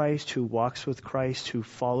knows Christ, who walks with Christ, who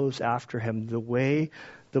follows after him, the way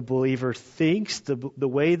the believer thinks, the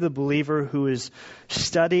way the believer who is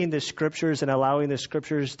studying the Scriptures and allowing the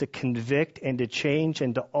Scriptures to convict and to change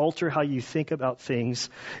and to alter how you think about things,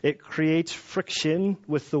 it creates friction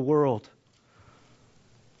with the world.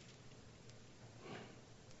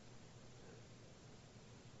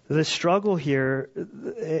 The struggle here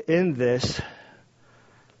in this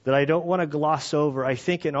that I don't want to gloss over, I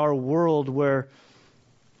think in our world where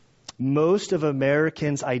most of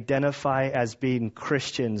Americans identify as being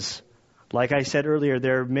Christians. Like I said earlier,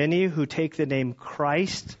 there are many who take the name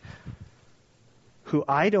Christ who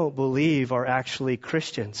I don't believe are actually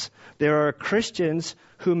Christians. There are Christians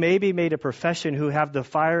who maybe made a profession, who have the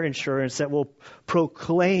fire insurance that will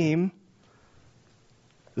proclaim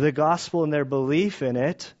the gospel and their belief in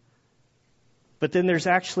it. But then there's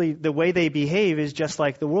actually the way they behave is just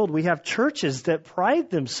like the world. We have churches that pride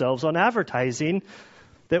themselves on advertising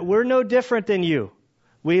that we're no different than you.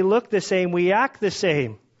 We look the same. We act the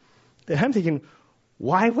same. And I'm thinking,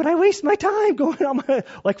 why would I waste my time going on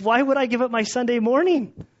why would I give up my Sunday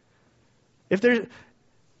morning?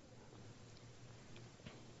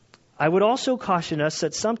 I would also caution us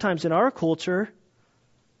that sometimes in our culture,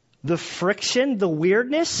 the friction, the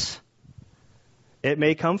weirdness, it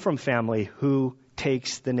may come from family who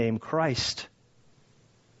takes the name Christ.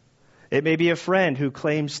 It may be a friend who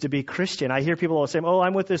claims to be Christian. I hear people all saying, I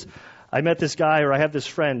met this guy, or I have this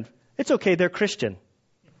friend. It's okay, they're Christian.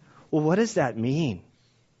 Well, what does that mean?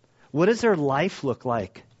 What does their life look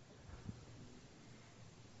like?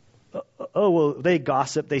 They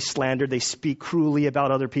gossip, they slander, they speak cruelly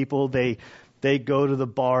about other people, they go to the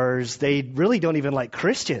bars, they really don't even like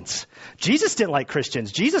Christians. Jesus didn't like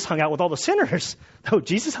Christians. Jesus hung out with all the sinners. No,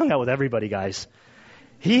 Jesus hung out with everybody, guys.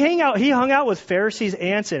 He hung out with Pharisees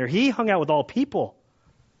and sinners. He hung out with all people.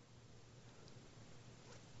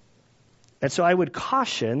 And so I would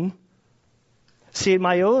caution, see, in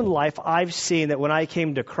my own life, I've seen that when I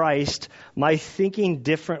came to Christ, my thinking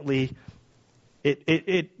differently,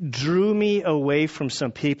 it drew me away from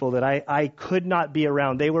some people that I could not be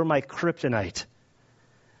around. They were my kryptonite.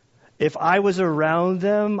 If I was around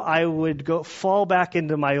them, I would fall back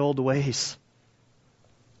into my old ways.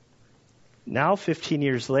 Now, 15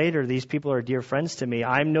 years later, these people are dear friends to me.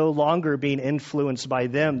 I'm no longer being influenced by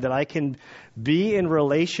them, that I can be in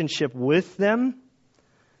relationship with them,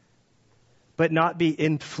 but not be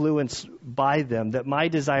influenced by them, that my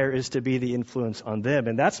desire is to be the influence on them.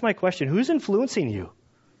 And that's my question. Who's influencing you?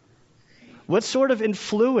 What sort of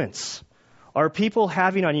influence are people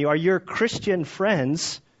having on you? Are your Christian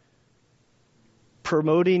friends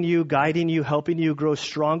promoting you, guiding you, helping you grow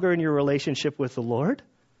stronger in your relationship with the Lord?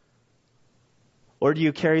 Or do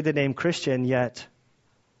you carry the name Christian, yet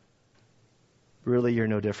really you're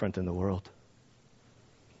no different than the world?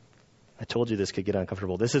 I told you this could get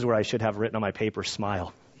uncomfortable. This is where I should have written on my paper,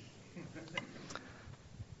 smile.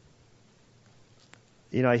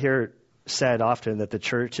 I hear said often that the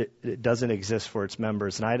church it doesn't exist for its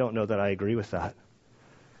members, and I don't know that I agree with that.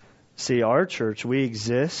 See, our church, we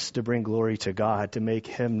exist to bring glory to God, to make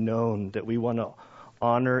Him known, that we want to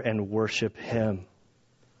honor and worship Him.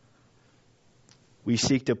 We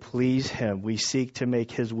seek to please him. We seek to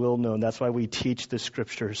make his will known. That's why we teach the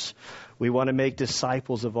scriptures. We want to make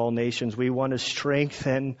disciples of all nations. We want to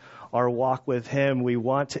strengthen our walk with him. We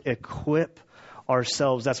want to equip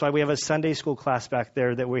ourselves. That's why we have a Sunday school class back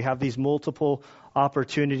there, that we have these multiple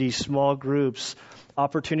opportunities, small groups,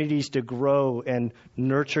 opportunities to grow and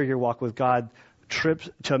nurture your walk with God. Trips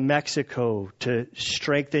to Mexico to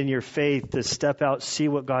strengthen your faith, to step out, see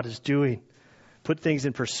what God is doing, put things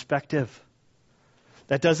in perspective.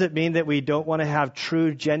 That doesn't mean that we don't want to have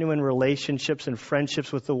true, genuine relationships and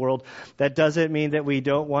friendships with the world. That doesn't mean that we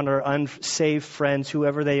don't want our unsaved friends,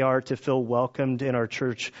 whoever they are, to feel welcomed in our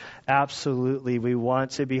church. Absolutely. We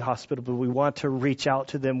want to be hospitable. We want to reach out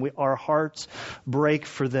to them. Our hearts break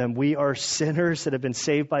for them. We are sinners that have been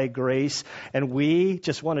saved by grace, and we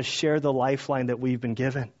just want to share the lifeline that we've been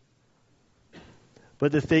given.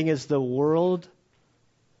 But the thing is, the world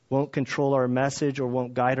won't control our message or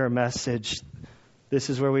won't guide our message. This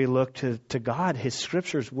is where we look to God, his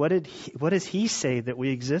scriptures. What does he say that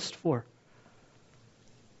we exist for?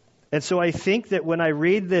 And so I think that when I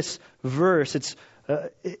read this verse, it's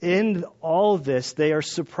in all of this, they are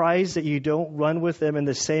surprised that you don't run with them in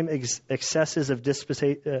the same excesses of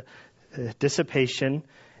dissipation,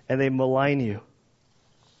 and they malign you.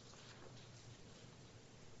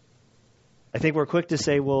 I think we're quick to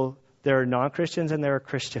say, well, there are non-Christians and there are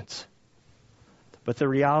Christians. But the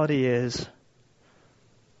reality is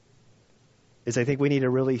I think we need to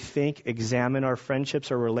really think, examine our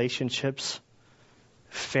friendships, our relationships,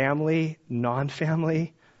 family,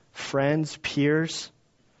 non-family, friends, peers.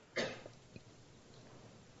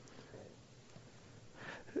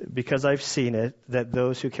 Because I've seen it, that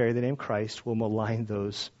those who carry the name Christ will malign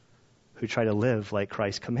those who try to live like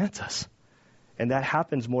Christ commands us. And that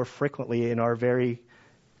happens more frequently in our very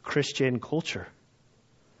Christian culture.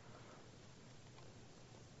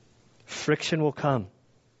 Friction will come.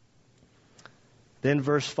 Then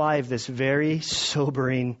verse 5, this very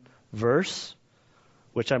sobering verse,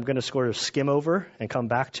 which I'm going to sort of skim over and come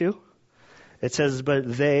back to. It says, but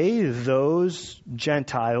they, those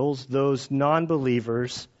Gentiles, those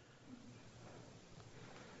non-believers,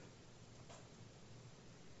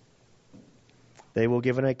 they will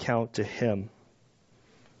give an account to him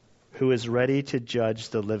who is ready to judge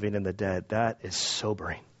the living and the dead. That is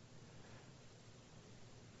sobering.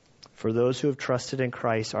 For those who have trusted in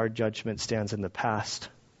Christ, our judgment stands in the past.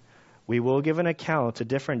 We will give an account, a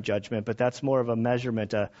different judgment, but that's more of a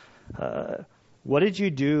measurement. What did you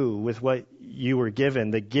do with what you were given,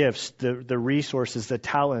 the gifts, the resources, the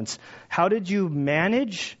talents? How did you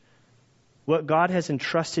manage what God has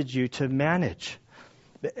entrusted you to manage?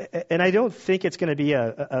 And I don't think it's going to be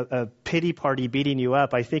a pity party beating you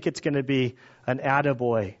up. I think it's going to be an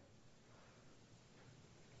attaboy.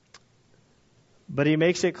 But he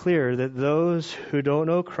makes it clear that those who don't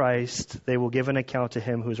know Christ, they will give an account to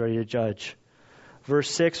him who's ready to judge. Verse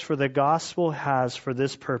 6, for the gospel has, for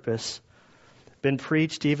this purpose, been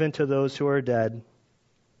preached even to those who are dead,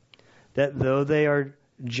 that though they are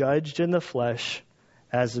judged in the flesh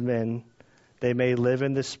as men, they may live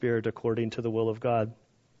in the spirit according to the will of God.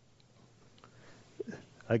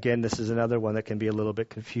 Again, this is another one that can be a little bit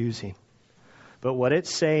confusing. But what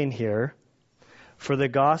it's saying here, for the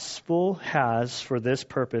gospel has, for this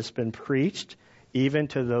purpose, been preached even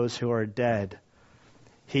to those who are dead.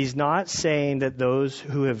 He's not saying that those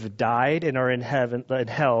who have died and are in heaven, in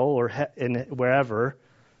hell, or in wherever,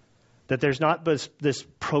 that there's not this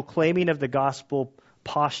proclaiming of the gospel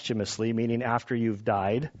posthumously, meaning after you've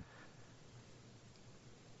died.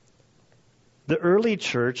 The early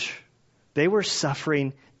church, they were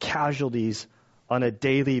suffering casualties on a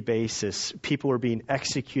daily basis. People were being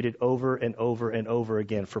executed over and over and over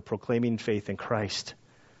again for proclaiming faith in Christ.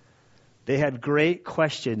 They had great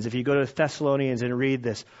questions. If you go to Thessalonians and read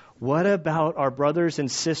this, what about our brothers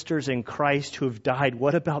and sisters in Christ who have died?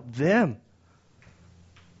 What about them?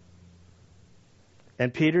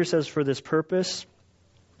 And Peter says, for this purpose,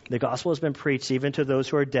 the gospel has been preached even to those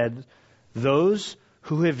who are dead, those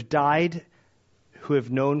who have died, who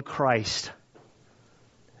have known Christ.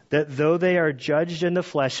 That though they are judged in the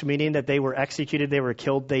flesh, meaning that they were executed, they were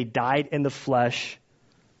killed, they died in the flesh,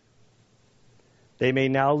 they may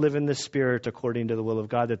now live in the spirit according to the will of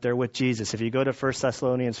God, that they're with Jesus. If you go to 1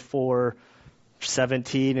 Thessalonians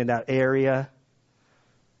 4:17 in that area,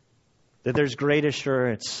 that there's great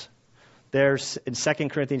assurance. There's in 2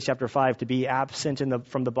 Corinthians chapter 5, to be absent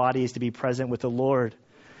from the body is to be present with the Lord.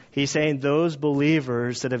 He's saying those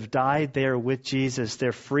believers that have died, they are with Jesus.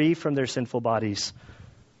 They're free from their sinful bodies.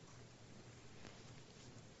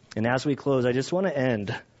 And as we close, I just want to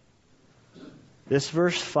end. This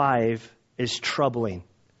verse 5 is troubling.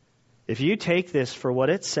 If you take this for what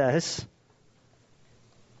it says,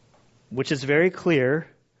 which is very clear,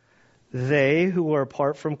 they who are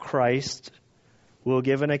apart from Christ will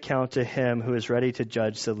give an account to him who is ready to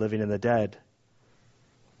judge the living and the dead.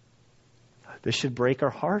 This should break our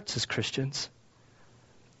hearts as Christians.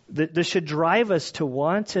 This should drive us to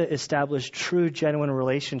want to establish true, genuine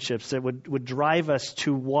relationships that would drive us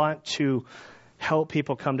to want to help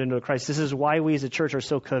people come to know Christ. This is why we as a church are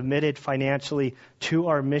so committed financially to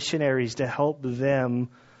our missionaries to help them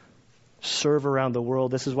serve around the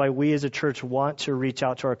world. This is why we as a church want to reach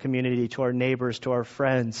out to our community, to our neighbors, to our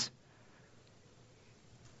friends.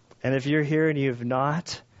 And if you're here and you have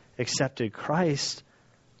not accepted Christ,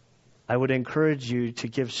 I would encourage you to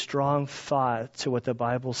give strong thought to what the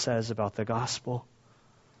Bible says about the gospel.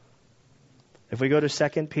 If we go to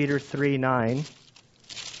 2 Peter 3:9,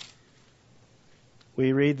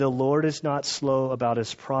 we read, "The Lord is not slow about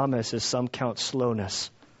his promise, as some count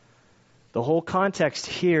slowness." The whole context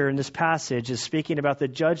here in this passage is speaking about the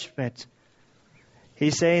judgment.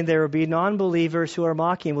 He's saying there will be non-believers who are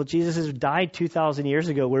mocking, well, Jesus has died 2,000 years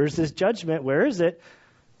ago. Where's this judgment? Where is it?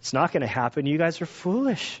 It's not going to happen. You guys are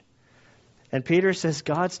foolish. And Peter says,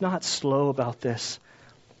 God's not slow about this,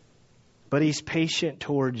 but he's patient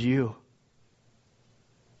toward you,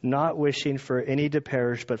 not wishing for any to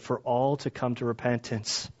perish, but for all to come to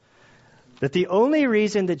repentance. That the only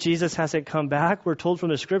reason that Jesus hasn't come back, we're told from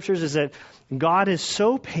the scriptures, is that God is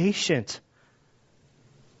so patient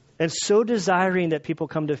and so desiring that people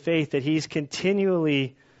come to faith that he's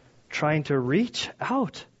continually trying to reach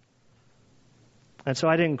out. And so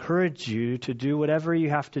I'd encourage you to do whatever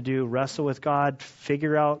you have to do, wrestle with God,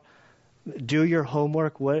 figure out, do your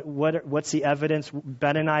homework. What's the evidence?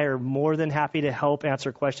 Ben and I are more than happy to help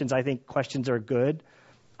answer questions. I think questions are good.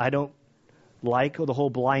 I don't like the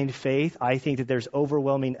whole blind faith. I think that there's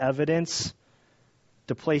overwhelming evidence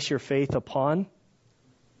to place your faith upon.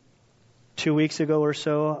 2 weeks ago or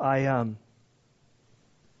so, I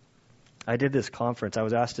did this conference. I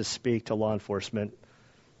was asked to speak to law enforcement,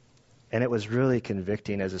 and it was really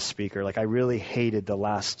convicting as a speaker. I really hated the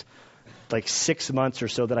last 6 months or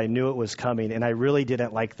so that I knew it was coming, and I really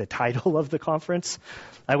didn't like the title of the conference.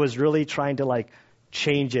 I was really trying to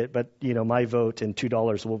change it, but my vote and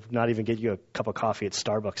 $2 will not even get you a cup of coffee at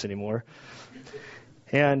Starbucks anymore.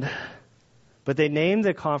 But they named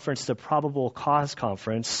the conference the Probable Cause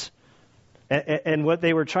Conference. And what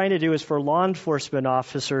they were trying to do is for law enforcement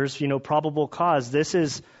officers, probable cause. This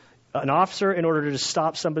is an officer, in order to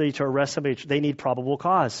stop somebody, to arrest somebody, they need probable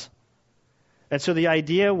cause. And so the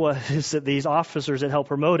idea was that these officers that helped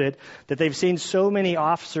promote it, that they've seen so many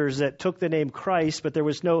officers that took the name Christ, but there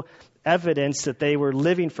was no evidence that they were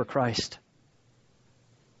living for Christ.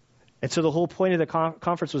 And so the whole point of the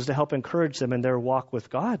conference was to help encourage them in their walk with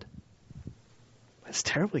God. It's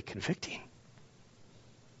terribly convicting.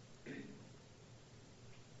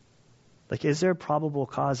 Is there probable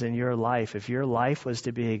cause in your life? If your life was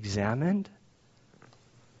to be examined,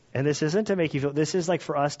 and this isn't to make you feel, this is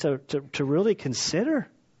for us to really consider.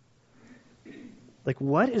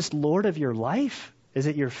 What is Lord of your life? Is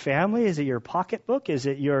it your family? Is it your pocketbook? Is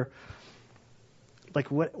it your,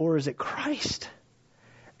 what, or is it Christ?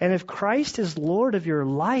 And if Christ is Lord of your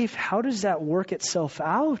life, how does that work itself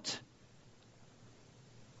out?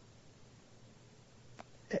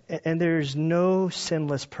 And there's no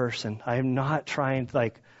sinless person. I am not trying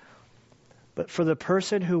but for the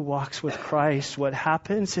person who walks with Christ, what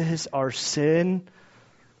happens is our sin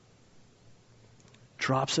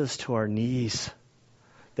drops us to our knees,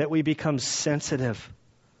 that we become sensitive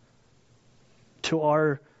to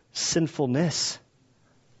our sinfulness.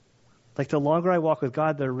 The longer I walk with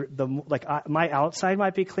God, my outside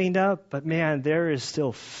might be cleaned up, but man, there is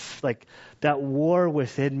still that war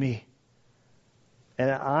within me. And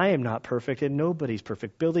I am not perfect, and nobody's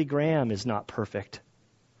perfect. Billy Graham is not perfect.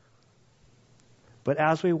 But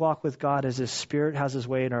as we walk with God, as His Spirit has His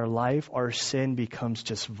way in our life, our sin becomes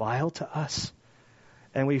just vile to us.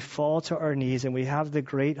 And we fall to our knees, and we have the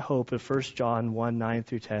great hope of 1 John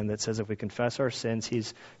 1:9-10 that says if we confess our sins,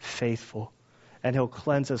 He's faithful, and He'll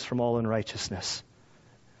cleanse us from all unrighteousness.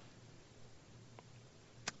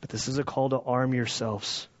 But this is a call to arm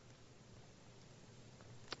yourselves.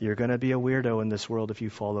 You're going to be a weirdo in this world if you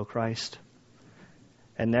follow Christ.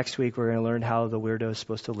 And next week we're going to learn how the weirdo is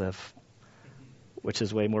supposed to live, which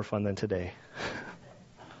is way more fun than today.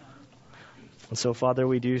 And so, Father,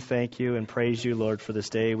 we do thank you and praise you, Lord, for this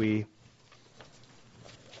day.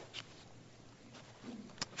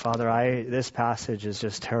 Father, this passage is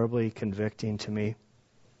just terribly convicting to me.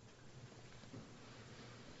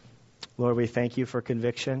 Lord, we thank you for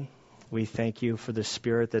conviction. We thank you for the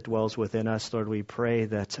Spirit that dwells within us. Lord, we pray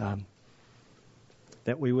that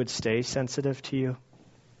that we would stay sensitive to you.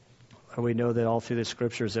 Lord, we know that all through the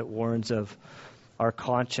scriptures it warns of our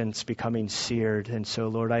conscience becoming seared. And so,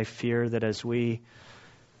 Lord, I fear that as we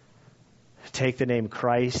take the name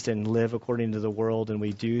Christ and live according to the world and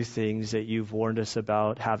we do things that you've warned us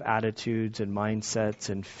about, have attitudes and mindsets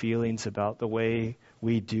and feelings about the way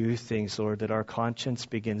we do things, Lord, that our conscience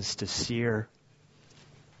begins to sear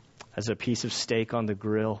as a piece of steak on the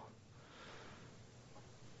grill.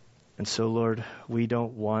 And so, Lord, we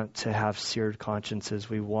don't want to have seared consciences.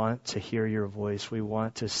 We want to hear your voice. We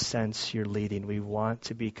want to sense your leading. We want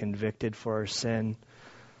to be convicted for our sin.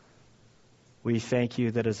 We thank you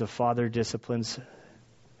that as a father disciplines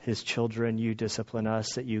his children, you discipline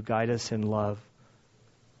us, that you guide us in love,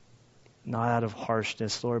 not out of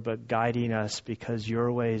harshness, Lord, but guiding us because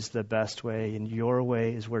your way is the best way, and your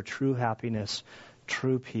way is where true happiness,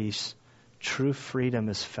 true peace, true freedom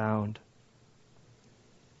is found.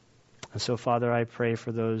 And so, Father, I pray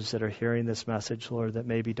for those that are hearing this message, Lord, that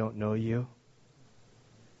maybe don't know you.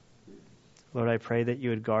 Lord, I pray that you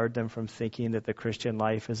would guard them from thinking that the Christian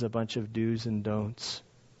life is a bunch of do's and don'ts.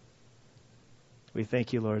 We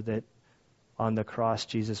thank you, Lord, that on the cross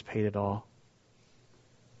Jesus paid it all.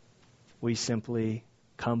 We simply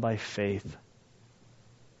come by faith.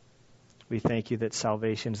 We thank you that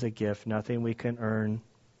salvation is a gift, nothing we can earn.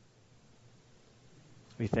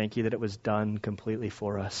 We thank you that it was done completely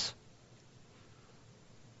for us.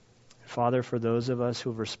 Father, for those of us who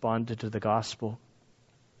have responded to the gospel,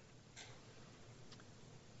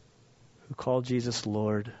 who call Jesus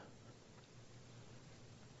Lord,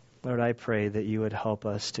 Lord, I pray that you would help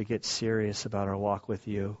us to get serious about our walk with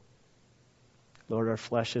you. Lord, our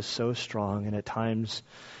flesh is so strong, and at times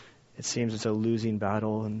it seems it's a losing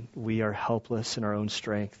battle, and we are helpless in our own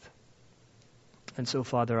strength. And so,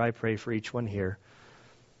 Father, I pray for each one here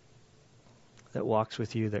that walks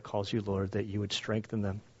with you, that calls you Lord, that you would strengthen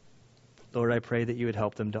them. Lord, I pray that you would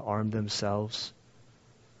help them to arm themselves.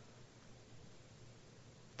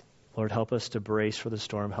 Lord, help us to brace for the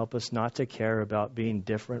storm. Help us not to care about being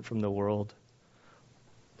different from the world.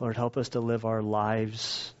 Lord, help us to live our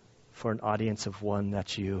lives for an audience of one,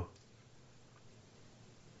 that's you.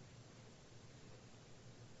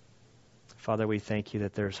 Father, we thank you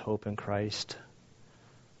that there's hope in Christ.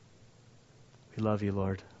 We love you,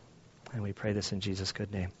 Lord, and we pray this in Jesus'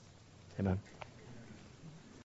 good name. Amen.